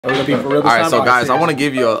Are we gonna be for real this time? Alright, so guys, I want to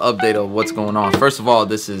give you an update of what's going on. First of all,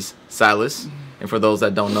 this is Silas. And for those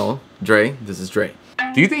that don't know, Dre, this is Dre.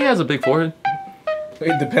 Do you think he has a big forehead?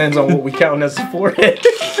 It depends on what we count as a forehead.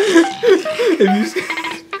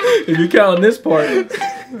 if you count this part.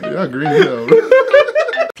 Yeah, green hell.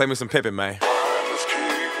 Play me some Pippin, man.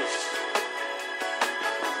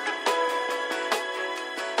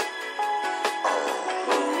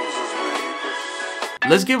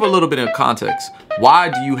 Let's give a little bit of context. Why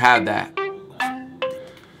do you have that?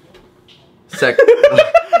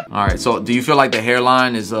 All right, so do you feel like the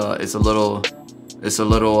hairline is a little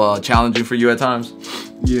challenging for you at times?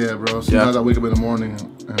 Yeah, bro. Sometimes I wake up in the morning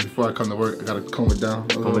and before I come to work, I gotta comb it down.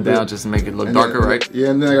 Comb it down just to make it look darker, right? Yeah,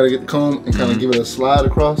 and then I gotta get the comb and kind of give it a slide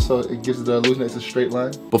across so it gives the illusion it's a straight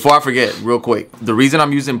line. Before I forget, real quick, the reason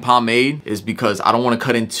I'm using pomade is because I don't want to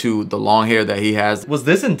cut into the long hair that he has. Was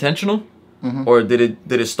this intentional? Or did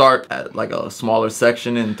it start at like a smaller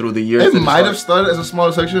section and through the years? It might have started as a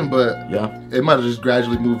smaller section, but yeah, it might have just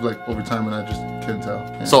gradually moved like over time and I just couldn't tell.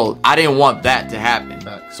 Yeah. So I didn't want that to happen.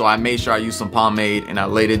 So I made sure I used some pomade and I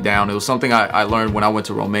laid it down. It was something I learned when I went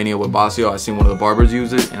to Romania with Basio. I seen one of the barbers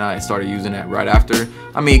use it and I started using it right after.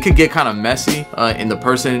 I mean, it could get kind of messy and the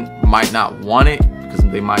person might not want it because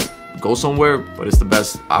they might go somewhere, but it's the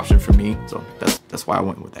best option for me. So that's why I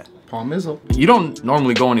went with that. Palmizzle. You don't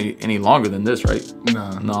normally go any longer than this, right?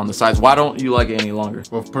 Nah. No, on the sides. Why don't you like it any longer?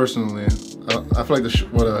 Well, personally, I feel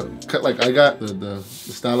like cut like I got, the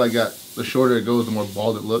style I got, the shorter it goes, the more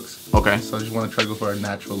bald it looks. Okay. So I just want to try to go for a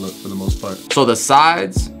natural look for the most part. So the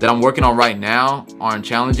sides that I'm working on right now aren't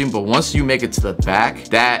challenging, but once you make it to the back,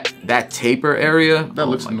 that taper area, that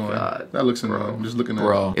looks annoying. God. That looks annoying. I'm just looking at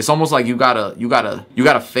it. It's almost like you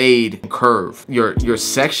gotta fade and curve. Your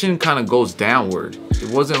section kind of goes downward. It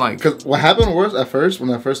wasn't like, because what happened was at first when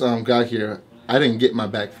I first got here, I didn't get my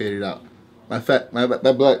back faded out. My back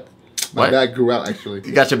grew out actually.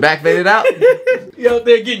 You got your back faded out? You out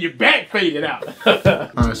there getting your back faded out.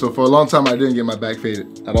 Alright, so for a long time I didn't get my back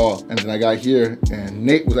faded at all. And then I got here and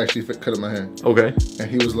Nate was actually cutting my hair. Okay. And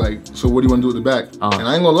he was like, so what do you want to do with the back? And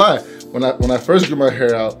I ain't gonna lie, when I first grew my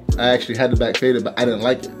hair out, I actually had the back faded, but I didn't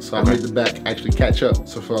like it. So I made the back actually catch up.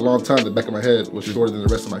 So for a long time, the back of my head was shorter than the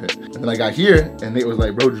rest of my head. And then I got here and Nate was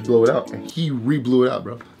like, bro, just blow it out. And he re-blew it out,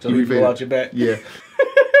 bro. So you blew out your back? Yeah.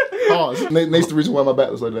 Pause. Nate's the reason why my back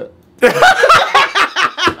looks like that.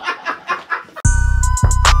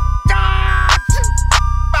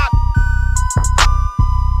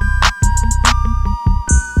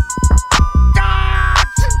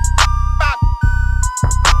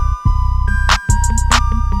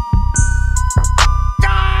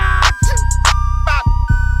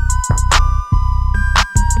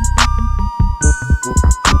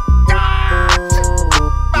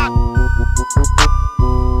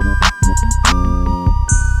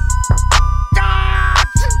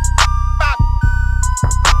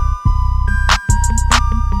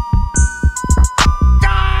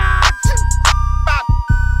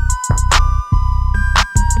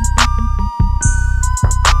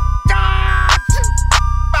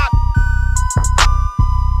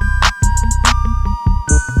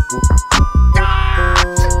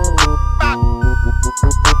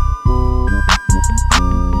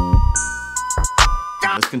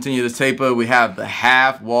 Continue this taper. We have the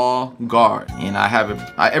half wall guard, and I have it.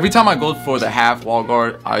 Every time I go for the half wall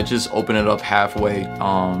guard, I just open it up halfway.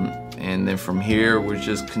 And then from here, we're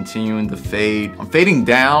just continuing the fade. I'm fading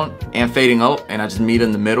down and fading up, and I just meet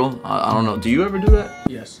in the middle. I don't know. Do you ever do that?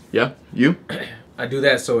 Yes. Yeah. You? I do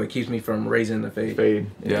that so it keeps me from raising the fade. Fade.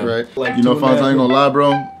 Yeah. Right. Like you know, Fonz, I ain't gonna lie,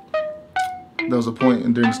 bro. There was a point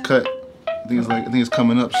during this cut. I think it's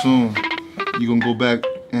coming up soon. You gonna go back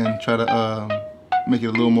and try to make it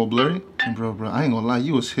a little more blurry. And bro, I ain't gonna lie,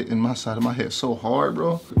 you was hitting my side of my head so hard,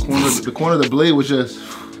 bro. The corner of the blade was just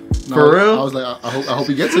for real. I was like, I hope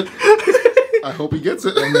he gets it. I hope he gets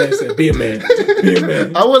it. And man said, be a man. Be a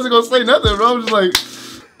man. I wasn't gonna say nothing, bro. I was just like,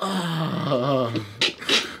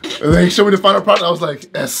 And then he showed me the final product. I was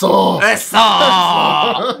like, that's all. That's all.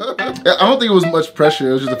 I don't think it was much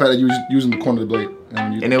pressure. It was just the fact that you was using the corner of the blade.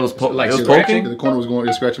 And it was like poking? The corner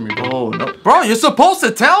was scratching me, bro. Oh, no. Bro, you're supposed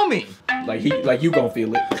to tell me. Like you gonna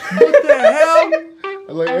feel it. What the hell?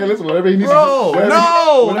 I'm like, hey, listen, whatever he needs bro, to do.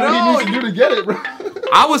 Whatever he needs to do to get it, bro.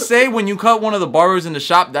 I would say when you cut one of the barbers in the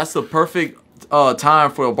shop, that's the perfect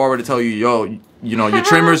time for a barber to tell you, yo, you know, your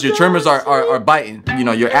trimmers are biting. You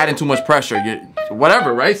know, you're adding too much pressure.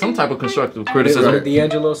 Whatever, right? Some type of constructive criticism. What did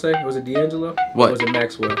D'Angelo say? Was it D'Angelo? What? Or was it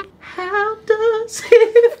Maxwell? How does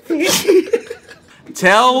it feel?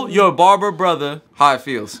 Tell your barber brother how it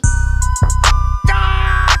feels.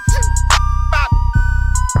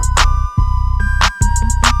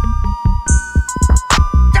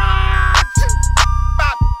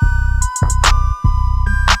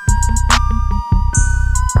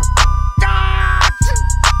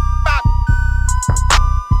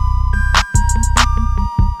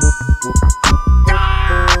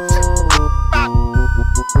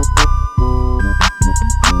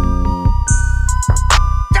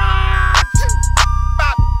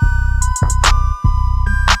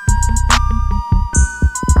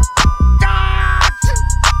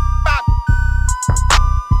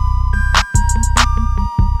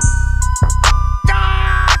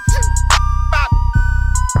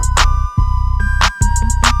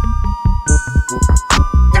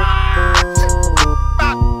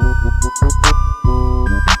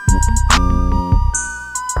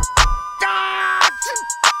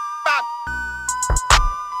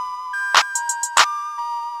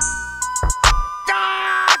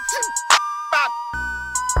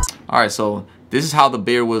 right, so this is how the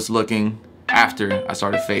beard was looking after I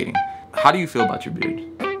started fading. How do you feel about your beard?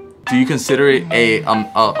 Do you consider it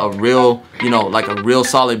a real, you know, like a real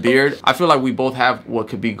solid beard? I feel like we both have what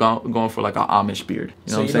could be going for like an Amish beard.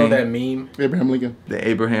 You know what I'm saying? So you know that meme? Abraham Lincoln. The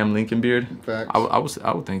Abraham Lincoln beard? Facts.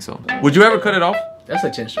 I would think so. Would you ever cut it off? That's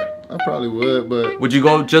a chin strap. I probably would, but Would you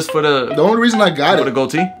go just for the only reason I got for the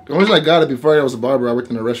goatee? The only reason I got it before I was a barber, I worked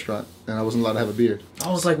in a restaurant and I wasn't allowed to have a beard.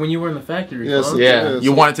 I was like when you were in the factory. Yeah, bro. so- Yeah,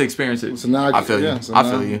 you so- wanted to experience it. So now I feel you. yeah, so I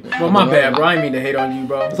now- feel you. Well, my bad, bro. I didn't mean to hate on you,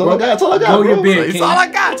 bro. That's all I got. That's all I got, Grow bro. your beard, It's King. all I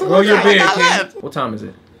got. It's all Grow I your got. beard, I got King. left. What time is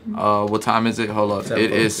it? What time is it? Hold up.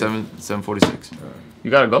 It is 7:46.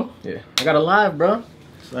 You gotta go? Yeah. I got a live, bro.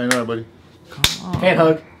 I know, buddy. Hand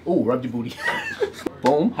hug. Ooh, rub your booty.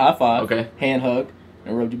 Boom. High five. Okay. Hand hug.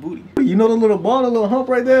 And rub your booty. You know the little ball, the little hump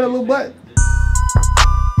right there, the little butt?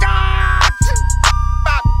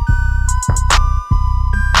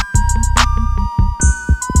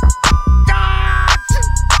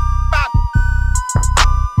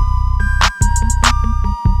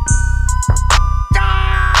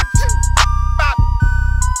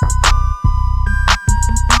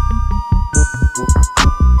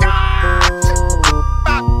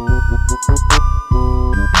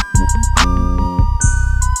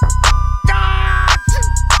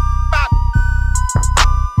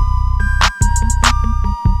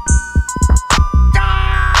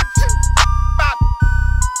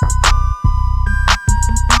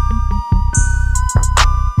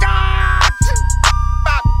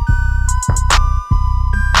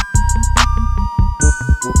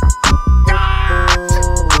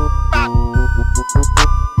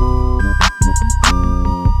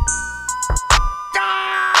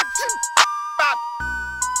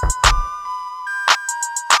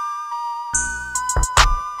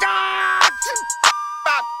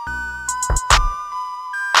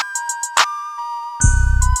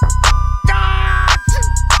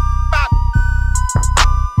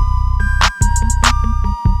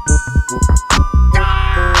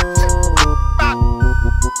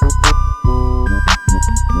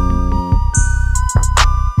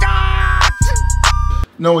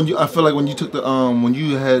 No, when you, I feel like when you took the, when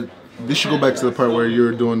you had, this should go back to the part where you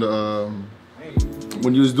were doing the,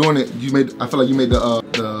 when you was doing it, you made, I feel like you made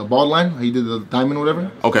the bald line, how you did the diamond or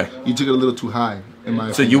whatever. Okay. You took it a little too high, in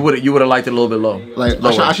my So opinion. you would have liked it a little bit low. Like,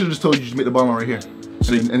 lower. I should have just told you to make the bald line right here.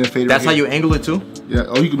 So and then fade it That's right how here. you angle it too? Yeah,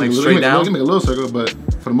 oh, you can Like make, straight down? you can make a little circle, but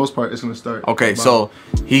for the most part, it's gonna start. Okay, so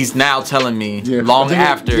he's now telling me Yeah, long but then-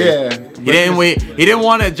 after. yeah, He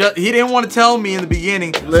didn't want to tell me in the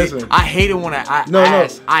beginning. Listen. I hate it when I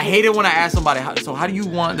ask. I hate it when I ask somebody. So how do you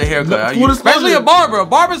want the haircut? No, You- especially a barber. A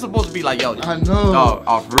barber's supposed to be like, yo. I know. Dog,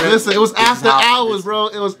 off rip. Listen, it was It's after not- hours, it's- bro.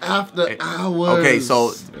 It was after hours. Okay,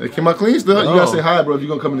 so it came out clean still. You Yo. gotta say hi, bro, if you're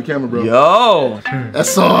gonna come in the camera, bro. yo,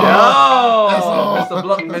 That's all.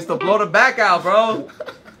 Mr. Blow the back out, bro.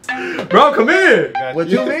 Bro, come here. What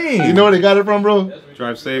you mean? You know where they got it from, bro?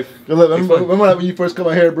 Drive safe. Look, remember when you first cut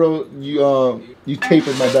my hair, bro? You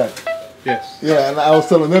tapered my back. Yes. Yeah, and I was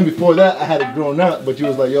telling them before that I had it grown out, but you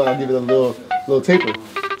was like, yo, I'll give it a little taper.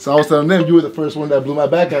 So I was telling them you were the first one that blew my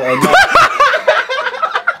back out.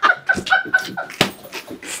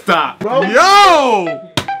 Stop. Bro, Yo,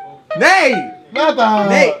 Nate. Nate.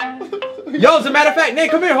 Nate. Yo, as a matter of fact, Nate,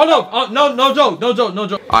 come here. Hold up. No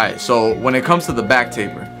joke. All right. So when it comes to the back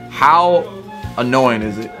taper, how annoying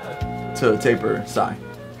is it to taper side?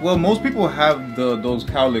 Well, most people have those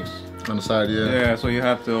cowlicks. On the side, yeah. Yeah, so you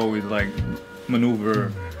have to always like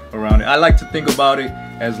maneuver around it. I like to think about it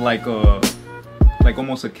as like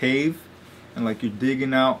almost a cave, and like you're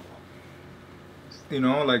digging out. You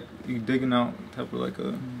know, like you're digging out type of like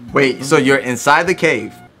a. Wait, so you're inside the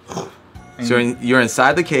cave? So you're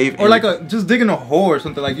inside the cave, Or like just digging a hole or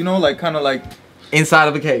something, like, you know, like kind of like. inside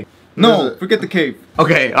of a cave. No, forget the cave.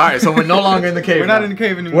 Okay, all right. So we're no longer in the cave. We're not now. in the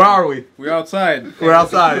cave anymore. Where are we? We're outside. We're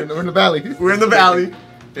outside. We're in the valley. We're in the valley.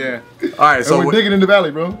 Yeah, All right. So So we're digging in the valley,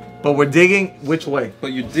 bro. but we're digging which way?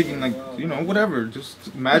 but you're digging like, you know, whatever. Just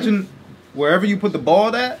imagine wherever you put the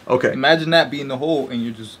ball at. Okay. Imagine that being the hole, and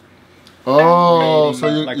you're just. Oh, so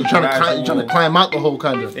Like you're a trying gradual- to climb out the hole,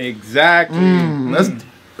 kind of. Exactly.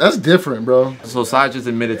 That's different, bro. So Sai just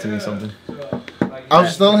admitted to me something. I was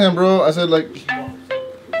just telling him, bro. I said like,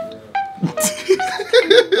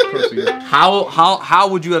 How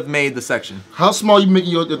would you have made the section? how small you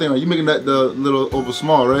making your thing? Are you making that the little over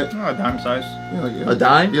small, right? Oh, dime size. Yeah, like, A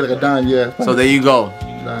dime? Yeah, like a dime. Yeah. So there you go.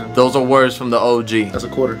 Dime. Those are words from the OG. That's a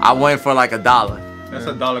quarter. I went for like $1. That's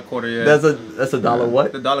 $1.25. Yeah. That's $1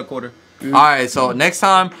 what? the $1.25. All right, so next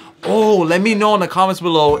time, let me know in the comments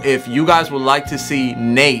below if you guys would like to see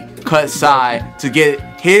Nate cut Sai to get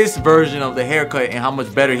his version of the haircut and how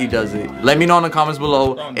much better he does it. Let me know in the comments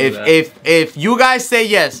below. If you guys say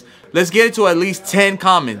yes, let's get it to at least 10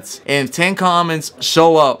 comments. And if 10 comments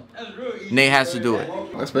show up, Nate has to do it.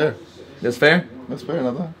 That's fair. That's fair? That's fair,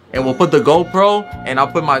 nothing. And we'll put the GoPro, and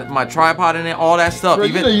I'll put my tripod in it, all that stuff. Bro,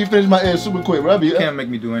 you know you finished my edge super quick, bro. You can't make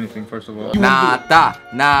me do anything, first of all. Nada.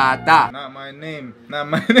 Not my name. Not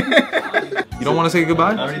my name. You don't want to say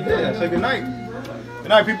goodbye? I already did. I said good night. Good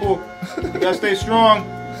night, people. You gotta stay strong.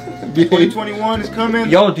 2021 is coming.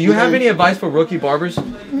 Yo, do you have any advice for rookie barbers?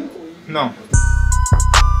 No.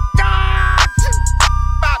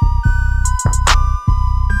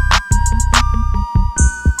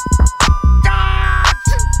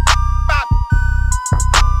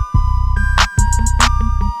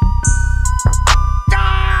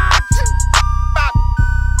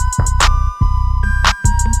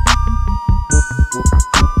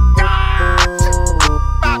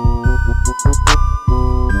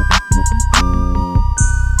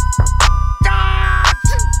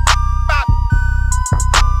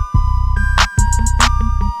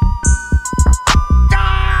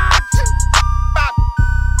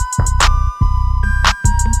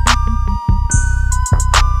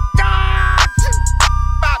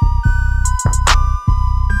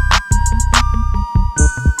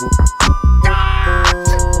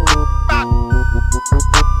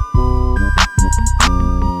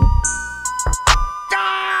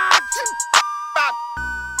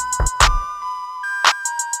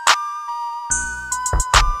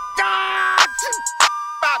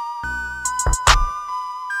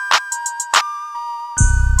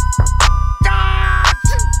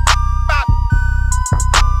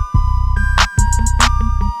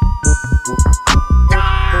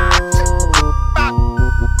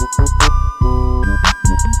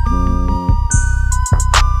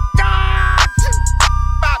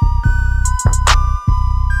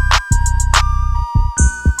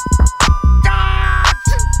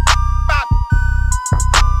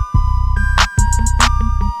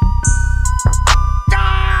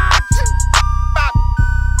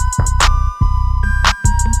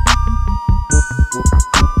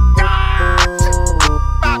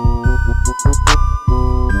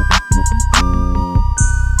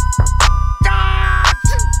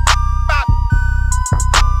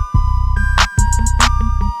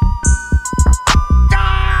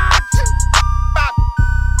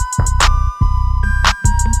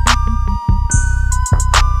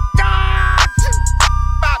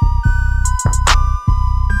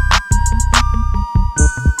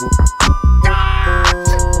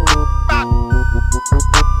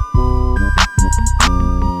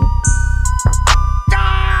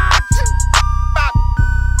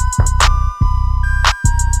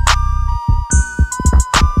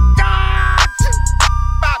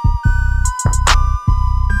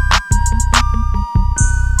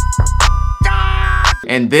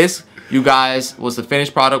 And this, you guys, was the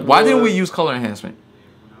finished product. Why didn't we use color enhancement?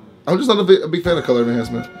 I'm just not a big fan of color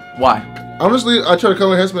enhancement. Why? Honestly, I tried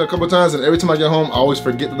color enhancement a couple of times, and every time I get home, I always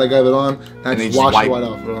forget that I got it on, and I just wash it right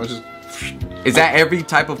off, bro. Is that every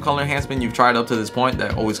type of color enhancement you've tried up to this point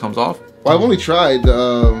that always comes off? Well, I've only tried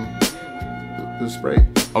the spray.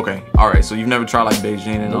 Okay, all right. So you've never tried like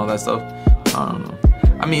Beijing and all that stuff? I don't know.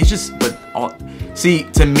 I mean, it's just, see,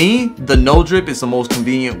 to me, the no drip is the most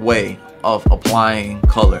convenient way of applying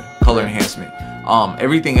color enhancement.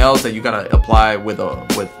 Everything else that you gotta apply with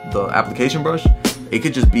the application brush, it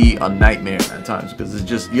could just be a nightmare at times because it's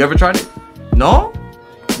just. You ever tried it? No.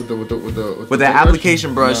 With the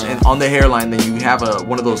application brush and on the hairline, then you have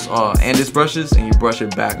one of those Andis brushes and you brush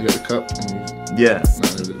it back. You got the cup. And yeah.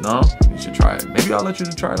 No, you should try it. Maybe I'll let you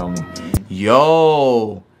try it on me.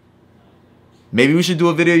 Yo. Maybe we should do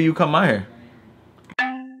a video you cut my hair.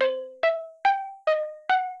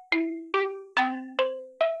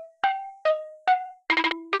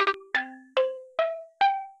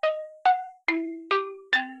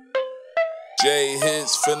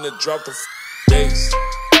 JHITZ finna drop the bass.